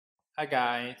Hi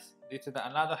guys, this is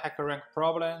another HackerRank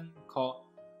problem called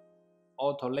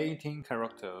Alternating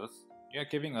Characters. You are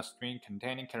given a string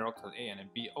containing characters A and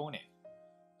B only.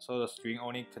 So the string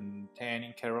only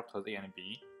containing characters A and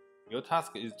B. Your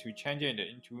task is to change it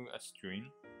into a string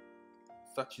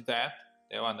such that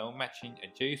there are no matching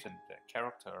adjacent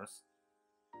characters.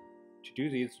 To do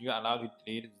this, you are allowed to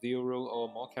delete 0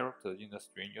 or more characters in the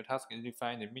string. Your task is to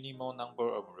find the minimal number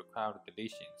of required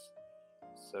deletions.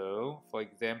 So, for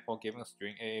example, given a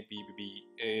string A, B, B,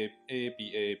 A,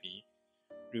 B, A, B,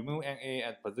 remove an A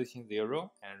at position 0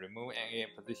 and remove an A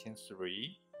at position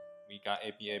 3, we got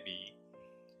A, B, A, B.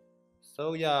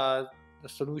 So yeah, the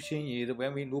solution is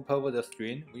when we loop over the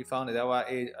string, we found that there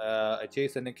are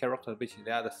adjacent characters which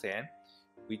they are the same.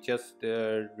 We just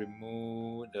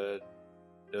remove the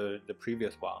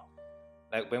previous one.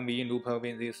 Like when we loop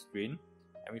over this string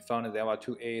and we found that there are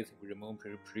two A's, we remove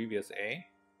the previous A.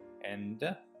 And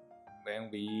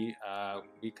when we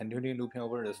continue looping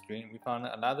over the string, we found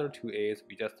another two A's,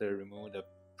 we just remove the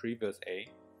previous A.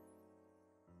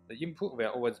 The input will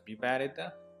always be valid.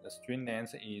 The string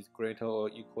length is greater or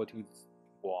equal to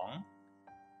 1.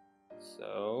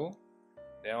 So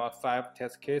there are 5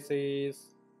 test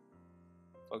cases.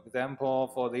 For example,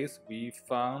 for this we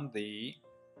found the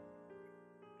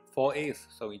 4 A's,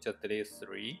 so we just delete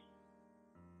 3.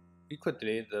 We could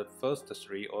delete the first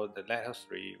 3 or the latter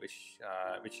 3, which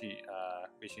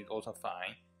is also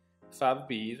fine. 5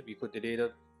 B's, we could delete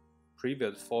the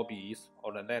previous 4 B's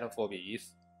or the latter 4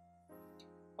 B's.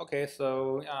 Okay,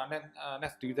 so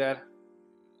let's do that.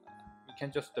 We can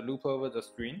just loop over the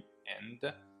string,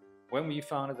 and when we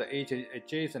found the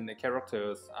adjacent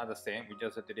characters are the same, we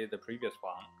just delete the previous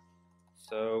one.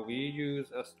 So we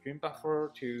use a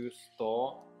StringBuffer to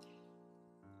store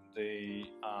the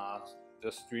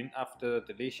string after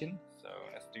deletion. So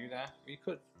let's do that. We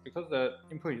could, because the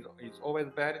input is always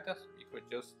valid, we could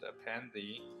just append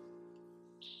the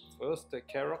first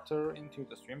character into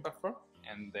the StringBuffer,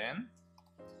 and then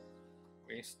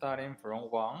we starting from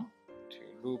 1 to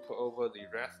loop over the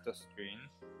rest of the string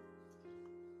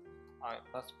I++.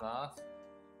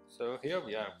 So here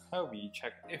we are. How we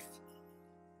check if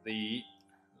the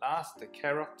last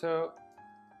character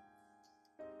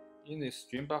in the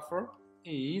StringBuffer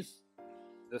is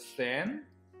the same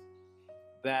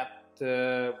that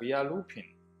we are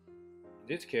looping. In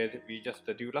this case, we just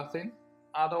do nothing.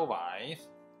 Otherwise,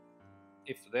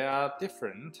 if they are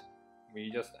different,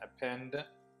 we just append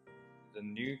the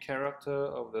new character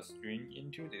of the string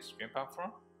into the StringBuffer.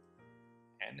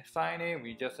 And finally,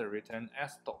 we just return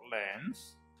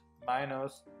s.length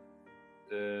minus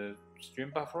the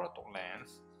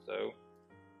StringBuffer.length. So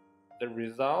the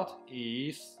result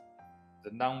is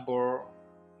the number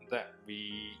that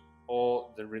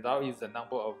the result is the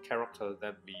number of characters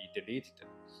that we deleted.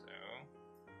 So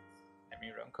let me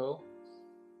run code.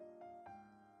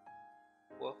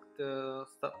 Work the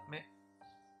submit.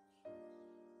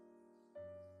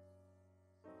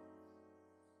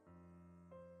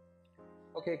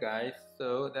 Okay guys,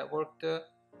 so that worked. The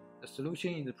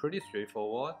solution is pretty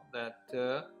straightforward, that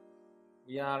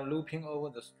we are looping over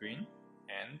the string,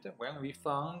 and when we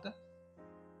found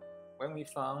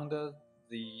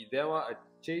there are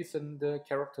adjacent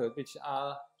characters which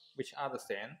are the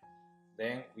same,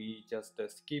 then we just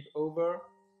skip over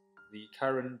the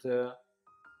current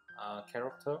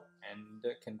character and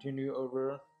continue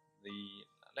over the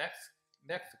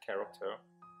next character,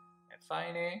 and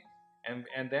finally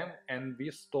and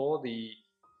we store the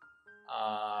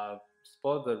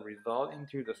result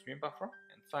into the StringBuffer,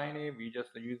 and finally we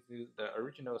just use the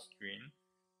original string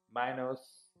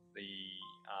minus the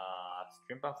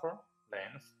StringBuffer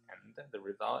length, and the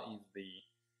result is the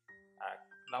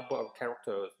number of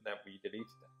characters that we deleted.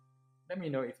 Let me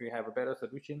know if you have a better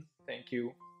solution. Thank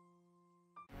you.